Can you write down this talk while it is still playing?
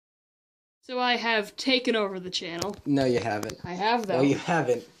So I have taken over the channel. No, you haven't. I have, though. No, you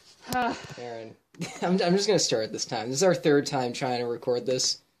haven't. Aaron. I'm just gonna start this time. This is our third time trying to record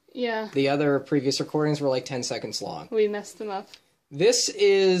this. Yeah. The other previous recordings were like 10 seconds long. We messed them up. This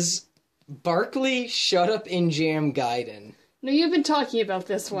is Barkley Shut Up and Jam Gaiden. No, you've been talking about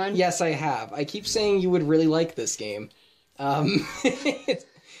this one. Yes, I have. I keep saying you would really like this game.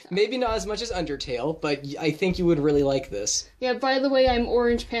 Maybe not as much as Undertale, but I think you would really like this. Yeah, by the way, I'm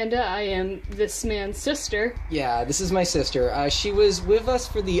Orange Panda. I am this man's sister. Yeah, this is my sister. She was with us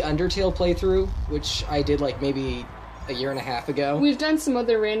for the Undertale playthrough, which I did like maybe a year and a half ago. We've done some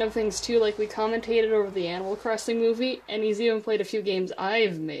other random things too, like we commentated over the Animal Crossing movie, and he's even played a few games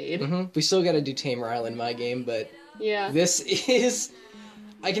I've made. Mm-hmm. We still gotta do Tamer Island, my game, but yeah. This is...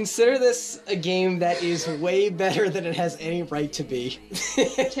 I consider this a game that is way better than it has any right to be.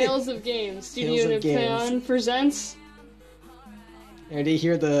 Tales of Games. Studio Nippon presents. And do you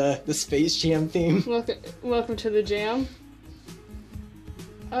hear the Space Jam theme? Welcome to the jam.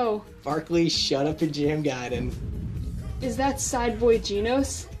 Oh. Barkley, Shut Up and Jam Gaiden. Is that Side Boy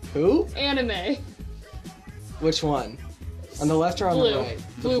Genos? Who? Anime. Which one? On the left or on the right?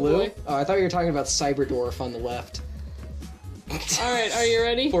 The Blue Boy. Oh, I thought you were talking about Cyberdwarf on the left. Alright, are you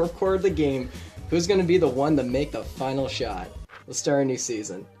ready? Fourth quarter of the game. Who's gonna be the one to make the final shot? Let's start a new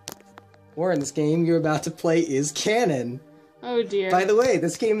season. Warren, this game you're about to play is canon. Oh dear. By the way,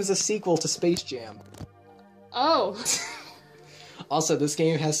 this game is a sequel to Space Jam. Oh. Also, this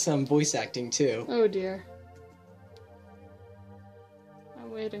game has some voice acting too. Oh dear. I'm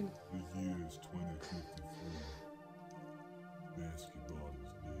waiting. The year is 2053. Basketball is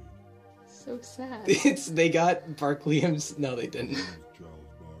dead. So sad. They got Barkley himself. No, they didn't. Charles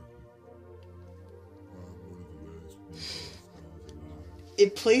Barkley. I'm one of the last big stars alive.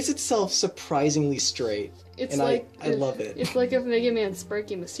 It plays itself surprisingly straight. It's and like I love it. It's like if Mega Man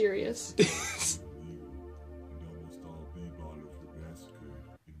Sparky Mysterious. And almost all b-ballers were massacred in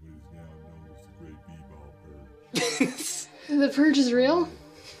what is now known as the Great B-Ball Purge. The Purge is real? I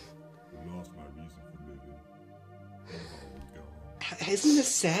lost my reason for living. B-Ball was gone. Isn't this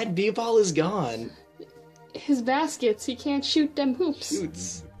sad? B-Ball is gone. His baskets, he can't shoot them hoops.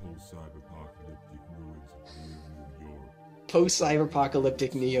 Shoots. The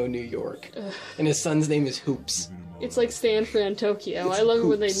post-cyberpocalyptic Neo New York. Post-cyberpocalyptic Neo New York. And his son's name is Hoops. It's like Stanford and Tokyo. It's I love it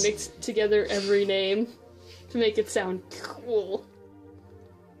when they Hoops. mix together every name to make it sound cool.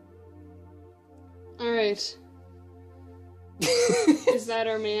 Alright. Is that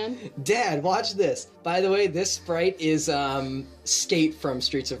our man? Dad, watch this. By the way, this sprite is Skate from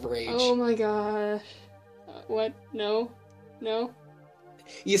Streets of Rage. Oh my gosh. What? No? No?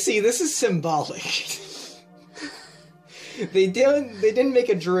 You see, this is symbolic. They didn't make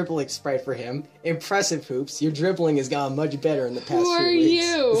a dribbling sprite for him. Impressive, Hoops. Your dribbling has gone much better in the past Who few are weeks.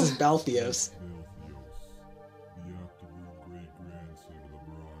 you? This is Balthios. Belfios, the afterward great-grandson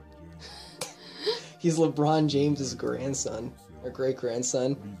of LeBron James. He's LeBron James's grandson. Or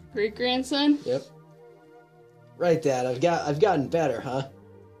great-grandson. Great-grandson? Yep. Right, Dad. I've gotten better, huh?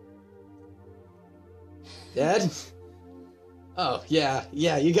 Dad? Oh, yeah,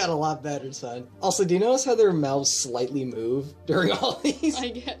 you got a lot better, son. Also, do you notice how their mouths slightly move during all these? I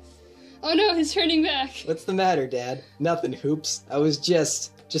guess. Oh no, he's turning back. What's the matter, Dad? Nothing, Hoops. I was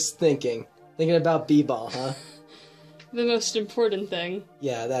just thinking. Thinking about B-Ball, huh? The most important thing.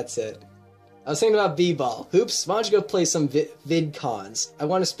 Yeah, that's it. I was thinking about B-Ball. Hoops, why don't you go play some VidCons? I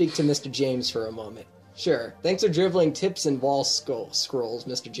want to speak to Mr. James for a moment. Sure. Thanks for dribbling tips and wall scrolls,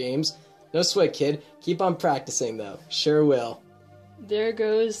 Mr. James. No sweat, kid. Keep on practicing, though. Sure will. There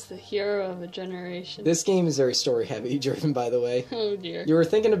goes the hero of a generation. This game is very story-heavy, driven, by the way. Oh dear. You were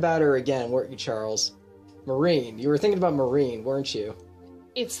thinking about her again, weren't you, Charles? Marine. You were thinking about Marine, weren't you?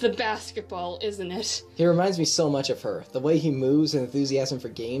 It's the basketball, isn't it? He reminds me so much of her. The way he moves, his enthusiasm for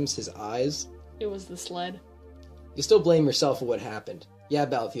games, his eyes. It was the sled. You still blame yourself for what happened. Yeah,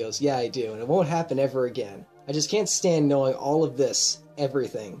 Balthios, yeah, I do, and it won't happen ever again. I just can't stand knowing all of this,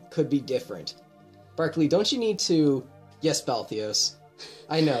 everything, could be different. Barkley, don't you need to... Yes, Balthios.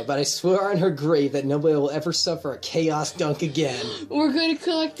 I know, but I swear on her grave that nobody will ever suffer a Chaos Dunk again. We're going to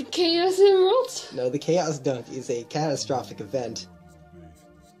collect the Chaos Emeralds? No, the Chaos Dunk is a catastrophic event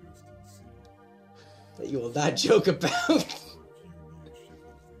that you will not joke about.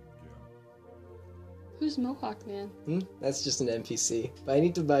 Who's Mohawk Man? That's just an NPC. But I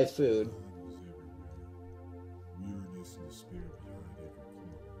need to buy food.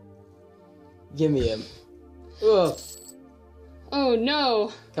 Give me him. Ugh. Oh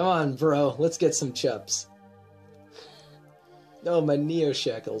no! Come on, bro. Let's get some chups. Oh, my Neo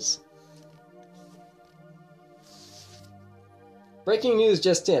Shekels. Breaking news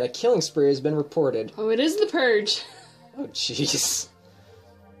just in. A killing spree has been reported. Oh, it is the Purge. Oh, jeez.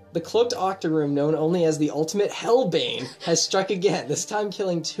 The cloaked Octoroom, known only as the Ultimate Hellbane, has struck again, this time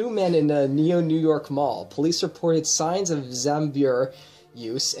killing 2 men in a New York mall. Police reported signs of Zambur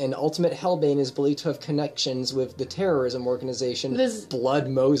use, and Ultimate Hellbane is believed to have connections with the terrorism organization Blood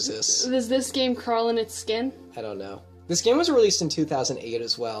Moses. Does this game crawl in its skin? I don't know. This game was released in 2008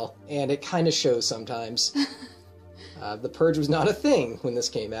 as well, and it kind of shows sometimes. The Purge was not a thing when this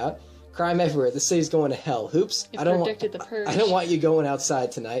came out. Crime everywhere. The city's going to hell. Hoops. It predicted the Purge. I don't want you going outside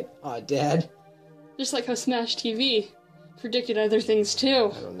tonight. Aw, Dad. Just like how Smash TV predicted other things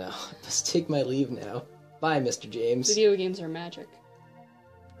too. I don't know. I must take my leave now. Bye, Mr. James. Video games are magic.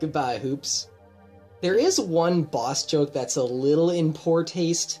 Goodbye, Hoops. There is one boss joke that's a little in poor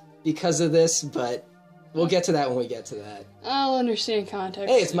taste because of this, but we'll get to that when we get to that. I'll understand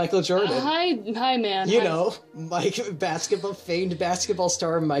context. Hey, it's Michael Jordan. Hi, man. You Hi. know, famed basketball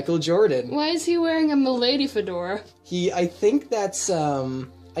star Michael Jordan. Why is he wearing a milady fedora? I think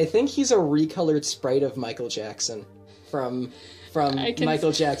he's a recolored sprite of Michael Jackson from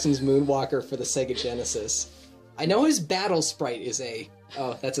Michael Jackson's Moonwalker for the Sega Genesis. I know his battle sprite is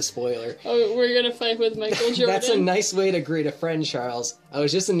oh, that's a spoiler. Oh, we're gonna fight with Michael Jordan? That's a nice way to greet a friend, Charles. It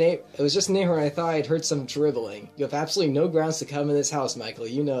was just a name when I thought I'd heard some dribbling. You have absolutely no grounds to come in this house, Michael.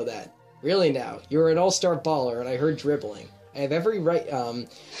 You know that. Really now. You're an all-star baller, and I heard dribbling. I have every right,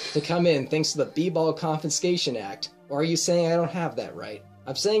 to come in thanks to the B-Ball Confiscation Act. Or are you saying I don't have that right?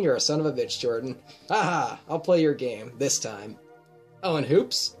 I'm saying you're a son of a bitch, Jordan. Haha, I'll play your game, this time. Oh, and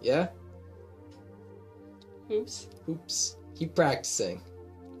Hoops? Yeah? Hoops? Hoops. Keep practicing.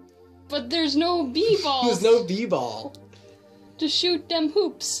 But there's no B-balls! There's no B-ball. To shoot them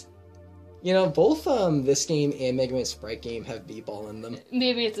hoops. You know, both this game and Mega Man Sprite game have B-ball in them.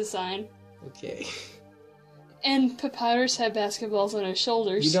 Maybe it's a sign. Okay. And Papyrus had basketballs on his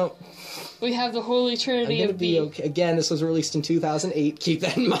shoulders. You don't... We have the holy trinity I'm gonna of be okay. Again, this was released in 2008. Keep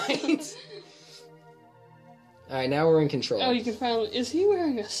that in mind. Alright, now we're in control. Oh, you can finally... Is he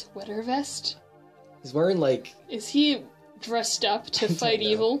wearing a sweater vest? He's wearing, like... Is he dressed up to fight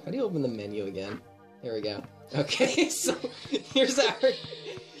evil? How do you open the menu again? There we go. Okay, so here's our...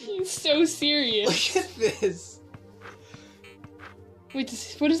 He's so serious. Look at this.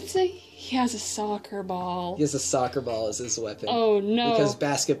 Wait, what does it say? He has a soccer ball. He has a soccer ball as his weapon. Oh, no. Because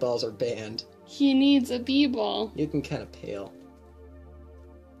basketballs are banned. He needs a b-ball. You can kind of pale.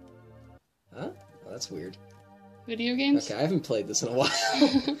 Huh? Oh, that's weird. Video games? Okay, I haven't played this in a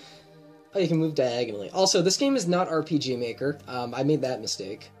while. Oh, you can move diagonally. Also, this game is not RPG Maker. I made that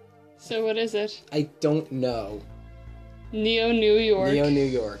mistake. So what is it? I don't know. Neo New York. Neo New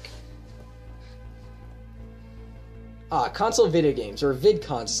York. Console video games, or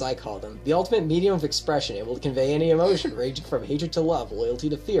VidCons as I call them. The ultimate medium of expression, able to convey any emotion, ranging from hatred to love, loyalty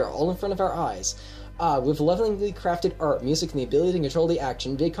to fear, all in front of our eyes. With lovingly crafted art, music, and the ability to control the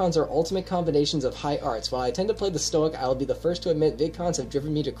action, VidCons are ultimate combinations of high arts. While I tend to play the stoic, I will be the first to admit VidCons have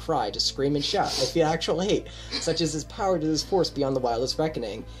driven me to cry, to scream and shout. I feel actual hate, such as his power to this force beyond the wildest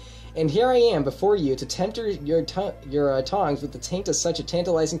reckoning. And here I am before you to tempt your tongues with the taint of such a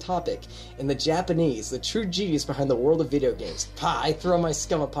tantalizing topic. In the Japanese, the true genius behind the world of video games. Pah, I throw my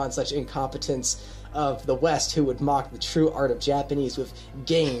scum upon such incompetence of the West who would mock the true art of Japanese with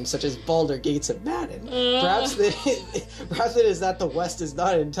games such as Baldur Gates and Madden. Perhaps it is that the West is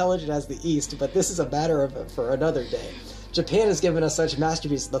not as intelligent as the East, but this is a matter for another day. Japan has given us such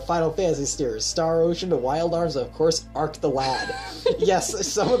masterpieces, the Final Fantasy series, Star Ocean, the Wild Arms, and of course, Ark the Lad. Yes,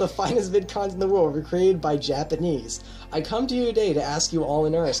 some of the finest VidCons in the world were created by Japanese. I come to you today to ask you all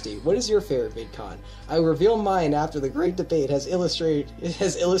in earnesty, what is your favorite VidCon? I will reveal mine after the great debate has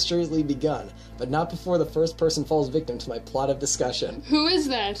illustratedly begun, but not before the first person falls victim to my plot of discussion. Who is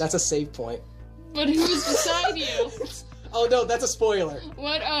that? That's a save point. But who's beside you? Oh no, that's a spoiler.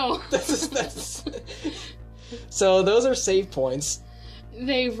 What? Oh. That's... So those are save points.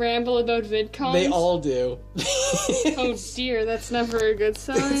 They ramble about VidCons? They all do. Oh dear, that's never a good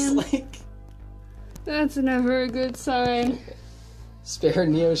sign. It's like... That's never a good sign. Spare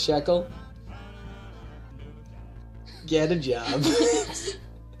Neo Shekel. Get a job.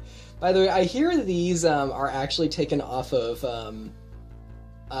 By the way, I hear these are actually taken off of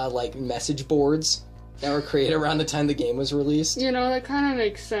like message boards that were created around the time the game was released. You know, that kind of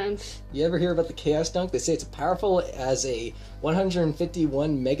makes sense. You ever hear about the Chaos Dunk? They say it's powerful as a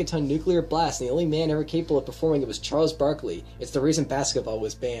 151 megaton nuclear blast, and the only man ever capable of performing it was Charles Barkley. It's the reason basketball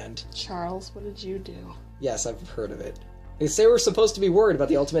was banned. Charles, what did you do? Yes, I've heard of it. They say we're supposed to be worried about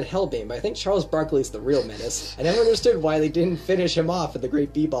the ultimate Hellbane, but I think Charles Barkley's the real menace. I never understood why they didn't finish him off at the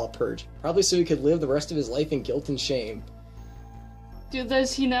Great B-Ball Purge. Probably so he could live the rest of his life in guilt and shame.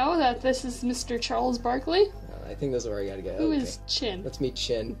 Does he know that this is Mr. Charles Barkley? I think this is where I gotta go. Who is Chin? Let's meet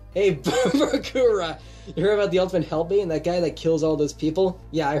Chin. Hey, Bakura! You heard about the Ultimate Helpmate and that guy that kills all those people?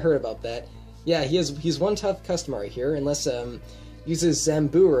 Yeah, I heard about that. Yeah, he's one tough customer here, unless, uses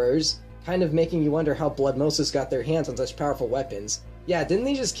Zamburas, kind of making you wonder how Blood Moses got their hands on such powerful weapons. Yeah, didn't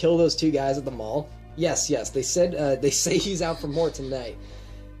they just kill those 2 guys at the mall? Yes, they said, they say he's out for more tonight.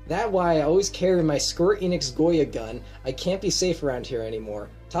 That why I always carry my Squirt Enix Goya gun. I can't be safe around here anymore.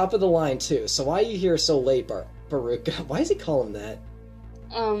 Top of the line, too, so why are you here so late, Baruch? Why does he call him that?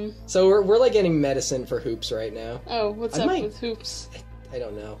 So we're like getting medicine for Hoops right now. Oh, what's up with Hoops? I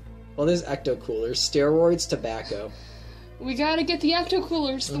don't know. Well, there's ecto coolers, steroids, tobacco. We gotta get the ecto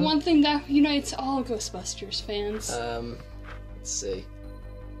coolers, the one thing that unites all Ghostbusters fans. Let's see.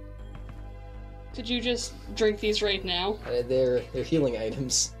 Could you just drink these right now? They're healing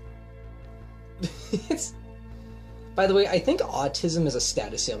items. By the way, I think autism is a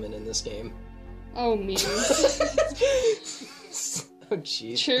status ailment in this game. Oh, me. Oh,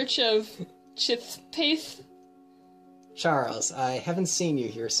 jeez. Church of Chithpaith? Charles, I haven't seen you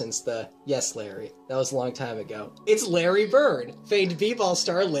here since the... Yes, Larry. That was a long time ago. It's Larry Bird! Famed b-ball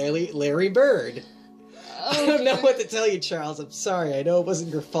star Larry Bird! Okay. I don't know what to tell you, Charles. I'm sorry. I know it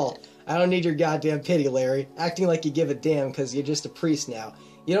wasn't your fault. I don't need your goddamn pity, Larry. Acting like you give a damn because you're just a priest now.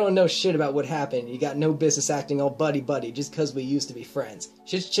 You don't know shit about what happened. You got no business acting all buddy-buddy just because we used to be friends.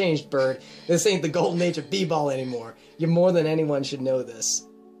 Shit's changed, Bird. This ain't the golden age of b-ball anymore. You more than anyone should know this.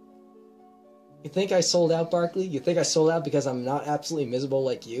 You think I sold out, Barkley? You think I sold out because I'm not absolutely miserable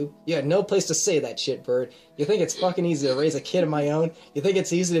like you? You had no place to say that shit, Bird. You think it's fucking easy to raise a kid of my own? You think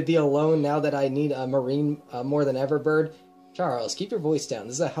it's easy to be alone now that I need a Marine more than ever, Bird? Charles, keep your voice down.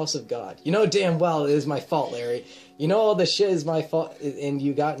 This is a house of God. You know damn well it is my fault, Larry. You know all this shit is my fault, and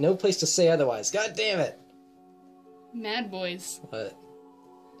you got no place to say otherwise. God damn it! Mad boys. What?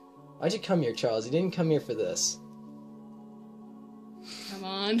 Why'd you come here, Charles? You didn't come here for this. Come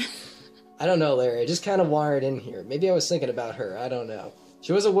on. I don't know, Larry. I just kind of wired in here. Maybe I was thinking about her. I don't know.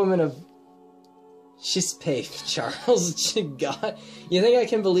 She was a woman of... She's faith, Charles. God. You think I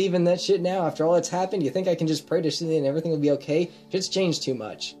can believe in that shit now after all that's happened? You think I can just pray to shit and everything will be okay? Shit's changed too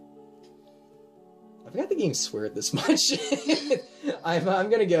much. I forgot the game sweared this much. I'm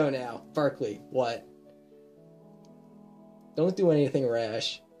gonna go now. Barkley, what? Don't do anything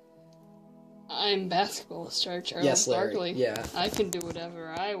rash. I'm basketball star Charles yes, Larry. Barkley. Yeah. I can do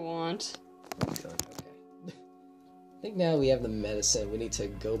whatever I want. Okay. I think now we have the medicine. We need to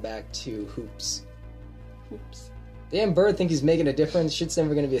go back to Hoops. Oops. Damn Bird think he's making a difference. Shit's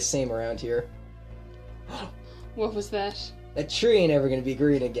never gonna be the same around here. What was that? That tree ain't ever gonna be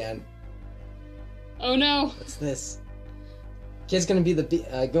green again. Oh no! What's this? Kid's gonna be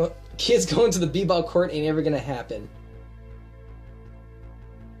the kids going to the b-ball court ain't ever gonna happen.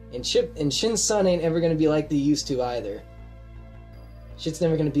 And Shin's son ain't ever gonna be like they used to either. Shit's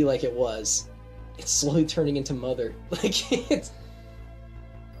never gonna be like it was. It's slowly turning into Mother. Like it's.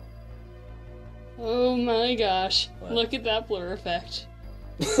 Oh my gosh! What? Look at that blur effect.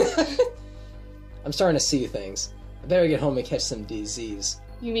 I'm starting to see things. I better get home and catch some disease.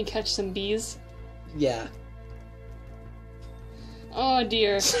 You mean catch some bees? Yeah. Oh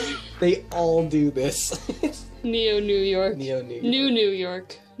dear. They all do this. Neo New York. Neo New York. New New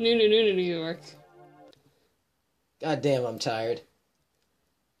York. New York. God damn, I'm tired.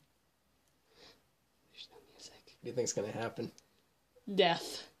 There's no music. What do you think's gonna happen?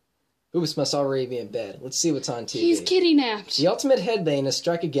 Death. Hoops must already be in bed. Let's see what's on TV. He's kitty-napped. The ultimate headbane has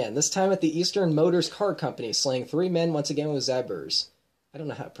struck again, this time at the Eastern Motors Car Company, slaying 3 men once again with zabbers. I don't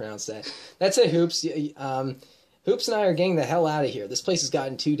know how to pronounce that. That's it, Hoops. Hoops and I are getting the hell out of here. This place has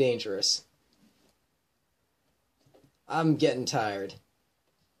gotten too dangerous. I'm getting tired.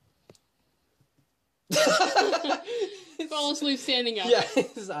 Fall asleep standing up. Yeah,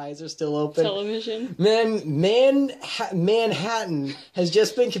 his eyes are still open. Television. Manhattan has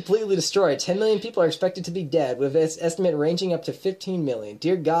just been completely destroyed. 10 million people are expected to be dead, with its estimate ranging up to 15 million.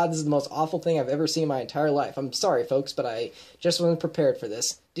 Dear God, this is the most awful thing I've ever seen in my entire life. I'm sorry, folks, but I just wasn't prepared for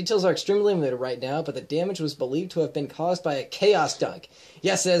this. Details are extremely limited right now, but the damage was believed to have been caused by a chaos dunk.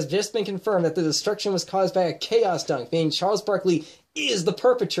 Yes, it has just been confirmed that the destruction was caused by a chaos dunk, meaning Charles Barkley is the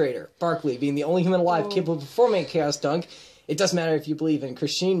perpetrator. Barkley, being the only human alive capable of performing a chaos dunk. It doesn't matter if you believe in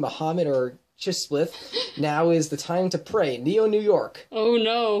Christine, Muhammad, or Chisplith. Now is the time to pray. Neo New York. Oh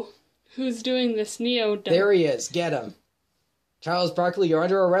no. Who's doing this Neo dunk? There he is. Get him. Charles Barkley, you're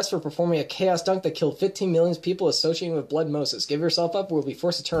under arrest for performing a chaos dunk that killed 15 million people associated with Blood Moses. Give yourself up or we'll be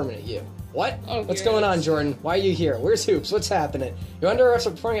forced to terminate you. What? Oh, what's going on, Jordan? Why are you here? Where's Hoops? What's happening? You're under arrest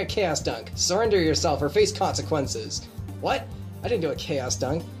for performing a chaos dunk. Surrender yourself or face consequences. What? I didn't do a chaos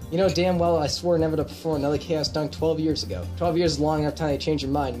dunk. You know damn well I swore never to perform another chaos dunk 12 years ago. 12 years is long enough time to change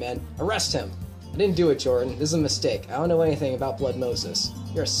your mind, man. Arrest him. I didn't do it, Jordan. This is a mistake. I don't know anything about Blood Moses.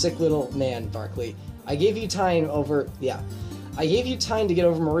 You're a sick little man, Barkley. I gave you time I gave you time to get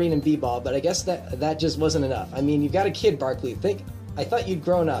over Marine and B-Ball, but I guess that just wasn't enough. I mean, you've got a kid, Barkley. I thought you'd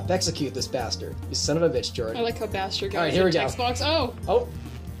grown up. Execute this bastard. You son of a bitch, Jordan. I like how bastard got Alright, here we go. text box. Oh! Oh.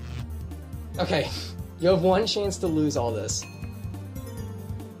 Okay. You have one chance to lose all this.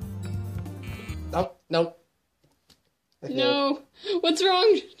 Oh, no. Okay. No! What's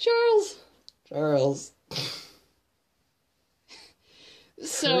wrong, Charles? Charles.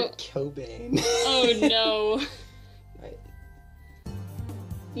 So... Kurt Cobain. Oh no. Right.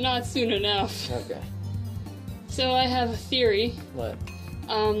 Not soon enough. Okay. So I have a theory. What?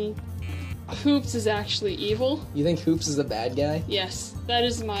 Hoops is actually evil. You think Hoops is the bad guy? Yes. That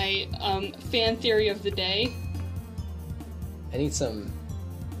is my, fan theory of the day. I need some...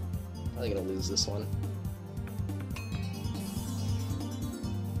 Probably gonna lose this one.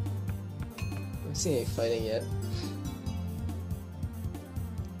 I haven't seen any fighting yet.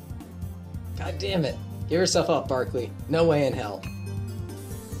 God damn it. Give yourself up, Barkley. No way in hell.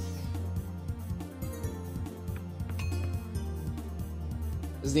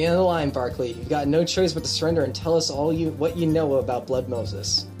 This is the end of the line, Barkley. You've got no choice but to surrender and tell us what you know about Blood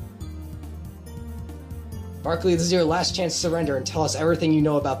Moses. Barkley, this is your last chance to surrender and tell us everything you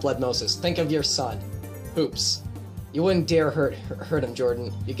know about Blood Moses. Think of your son. Hoops. You wouldn't dare hurt him,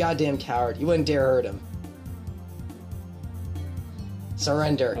 Jordan. You goddamn coward. You wouldn't dare hurt him.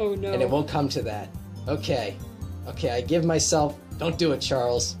 Surrender. Oh no. And it won't come to that. Okay. Okay, I give myself... Don't do it,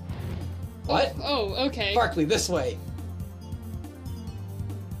 Charles. What? Oh, okay. Barkley, this way.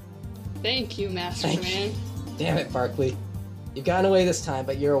 Thank you, Master Man. Damn it, Barkley. You've gotten away this time,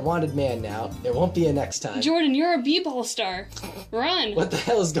 but you're a wanted man now. There won't be a next time. Jordan, you're a b-ball star. Run. What the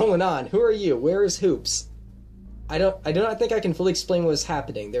hell is going on? Who are you? Where is Hoops? I do not think I can fully explain what is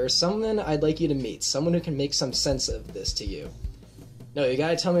happening. There is someone I'd like you to meet. Someone who can make some sense of this to you. No, you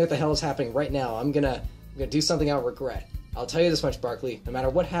gotta tell me what the hell is happening right now. I'm gonna do something I'll regret. I'll tell you this much, Barkley. No matter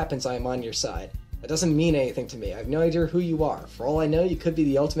what happens, I am on your side. That doesn't mean anything to me. I have no idea who you are. For all I know, you could be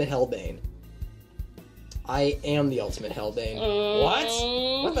the ultimate Hellbane. I am the ultimate Hellbane.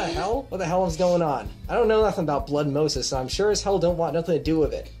 What? What the hell? What the hell is going on? I don't know nothing about Blood Moses, and I'm sure as hell don't want nothing to do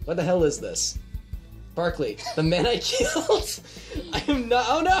with it. What the hell is this? Barkley, the man I killed? I am not...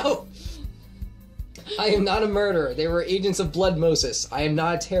 Oh no! I am not a murderer. They were agents of Blood Moses. I am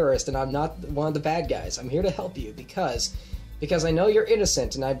not a terrorist, and I'm not one of the bad guys. I'm here to help you because I know you're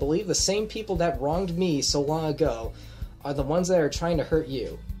innocent, and I believe the same people that wronged me so long ago are the ones that are trying to hurt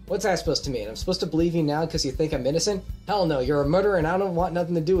you. What's that supposed to mean? I'm supposed to believe you now because you think I'm innocent? Hell no, you're a murderer and I don't want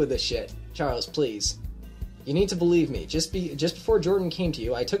nothing to do with this shit. Charles, please. You need to believe me. Just before Jordan came to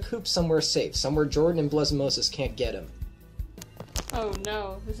you, I took Hoops somewhere safe, somewhere Jordan and Blood Moses can't get him. Oh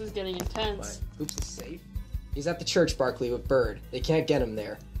no, this is getting intense. What? Hoops is safe? He's at the church, Barkley, with Bird. They can't get him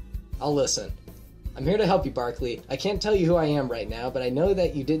there. I'll listen. I'm here to help you, Barkley. I can't tell you who I am right now, but I know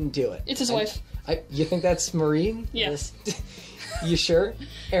that you didn't do it. It's his wife. You think that's Maureen? Yes. You sure?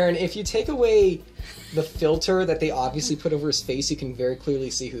 Aaron, if you take away the filter that they obviously put over his face, you can very clearly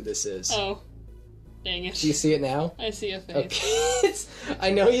see who this is. Oh. Dang it. Do you see it now? I see a face. Okay.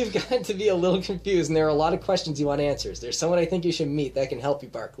 I know you've got to be a little confused, and there are a lot of questions you want answers. There's someone I think you should meet that can help you,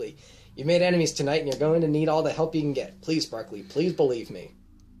 Barkley. You've made enemies tonight, and you're going to need all the help you can get. Please, Barkley, please believe me.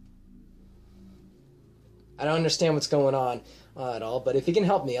 I don't understand what's going on at all, but if you can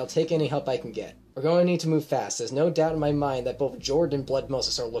help me, I'll take any help I can get. We're going to need to move fast. There's no doubt in my mind that both Jordan and Blood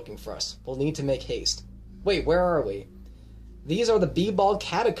Moses are looking for us. We'll need to make haste. Wait, where are we? These are the B-Ball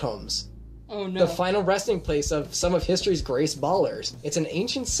Catacombs. Oh no. The final resting place of some of history's greatest ballers. It's an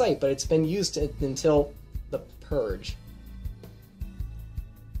ancient site, but it's been used until the Purge.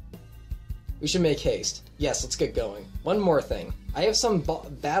 We should make haste. Yes, let's get going. One more thing. I have some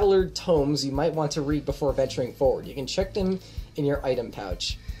battler tomes you might want to read before venturing forward. You can check them in your item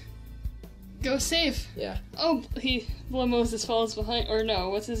pouch. Go save. Yeah. Oh, Blood Moses falls behind. Or no,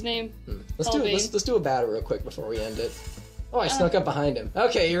 what's his name? Let's do a battle real quick before we end it. Oh, I snuck up behind him.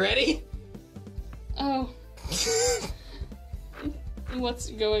 Okay, you ready? Oh.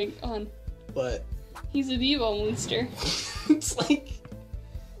 What's going on? What? He's a b-ball monster. It's like...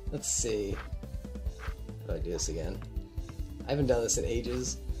 Let's see. How do I do this again? I haven't done this in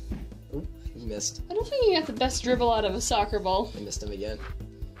ages. Oop, he missed. I don't think he got the best dribble out of a soccer ball. I missed him again.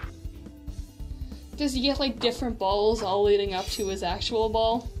 Does he get, like, different balls all leading up to his actual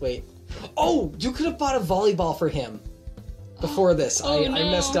ball? Wait. Oh! You could have bought a volleyball for him! Before this. Oh, I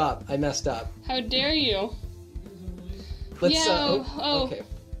no. messed up. I messed up. How dare you? let's. Yeah, oh. Okay.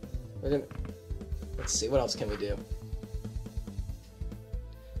 We're gonna. Let's see. What else can we do?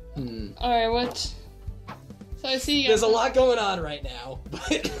 Alright, what? So I see you There's a lot going on right now,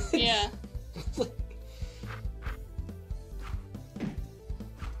 but Yeah.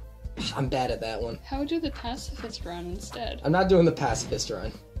 I'm bad at that one. How would do the pacifist run instead? I'm not doing the pacifist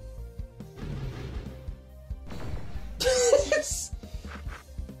run.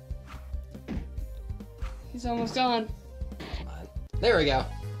 He's almost gone. Come on. There we go.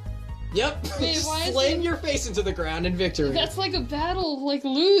 Yep. Wait, Just why is slam it- your face into the ground in victory. That's like a battle, like,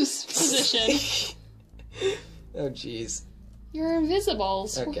 lose position. Oh, jeez. You're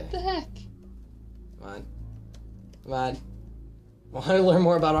invisibles. Okay. What the heck? Come on. Come on. I want to learn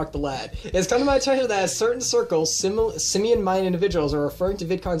more about Ark the Lad. It's come to my attention that certain circles, simian-minded individuals are referring to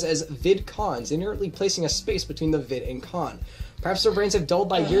VidCons as VidCons, inherently placing a space between the vid and con. Perhaps their brains have dulled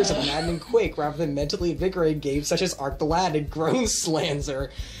by years of Madden and Quake rather than mentally invigorated games such as Ark the Lad and Groanslanzer.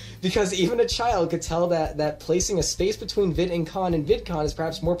 Because even a child could tell that placing a space between vid and VidCon is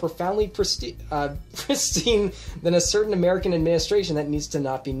perhaps more profoundly pristine than a certain American administration that needs to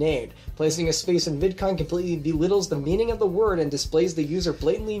not be named. Placing a space in VidCon completely belittles the meaning of the word and displays the user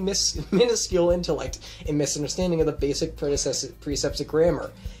blatantly minuscule intellect and misunderstanding of the basic precepts of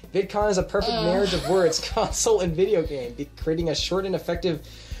grammar. VidCon is a perfect marriage of words, console and video game, creating a short and effective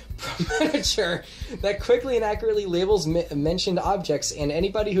miniature that quickly and accurately labels mentioned objects, and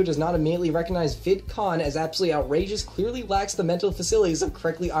anybody who does not immediately recognize VidCon as absolutely outrageous clearly lacks the mental facilities of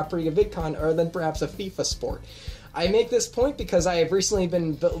correctly operating a VidCon other than perhaps a FIFA sport. I make this point because I have recently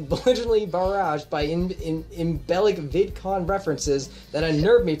been belligerently barraged by embellic VidCon references that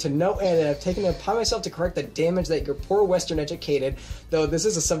unnerve me to no end, and I've taken it upon myself to correct the damage that your poor Western educated, though this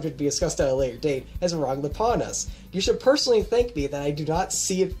is a subject to be discussed at a later date, has wronged upon us. You should personally thank me that I do not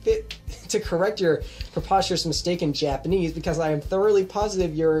see it fit to correct your preposterous mistake in Japanese, because I am thoroughly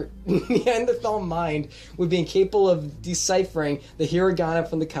positive your Neanderthal mind would be incapable of deciphering the hiragana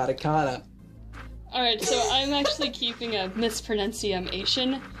from the katakana. Alright, so I'm actually keeping a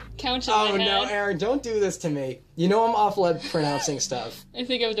mispronunciation count in Oh my head. no, Aaron, don't do this to me. You know I'm awful at pronouncing stuff. I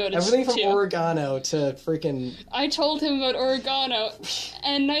think I'm doing it Everything from too. oregano to freaking... I told him about oregano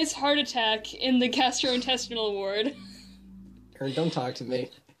and nice heart attack in the gastrointestinal ward. Aaron, don't talk to me.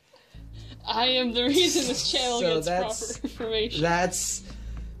 I am the reason this channel So gets that's- proper information. That's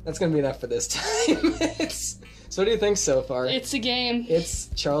gonna be enough for this time. So what do you think so far? It's a game. It's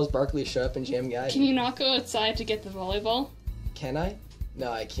Charles Barkley show up in Jam Gaiden. Can you not go outside to get the volleyball? Can I?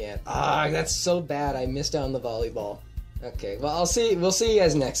 No, I can't. Ah, that's so bad. I missed out on the volleyball. Okay, well we'll see you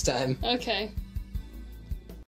guys next time. Okay.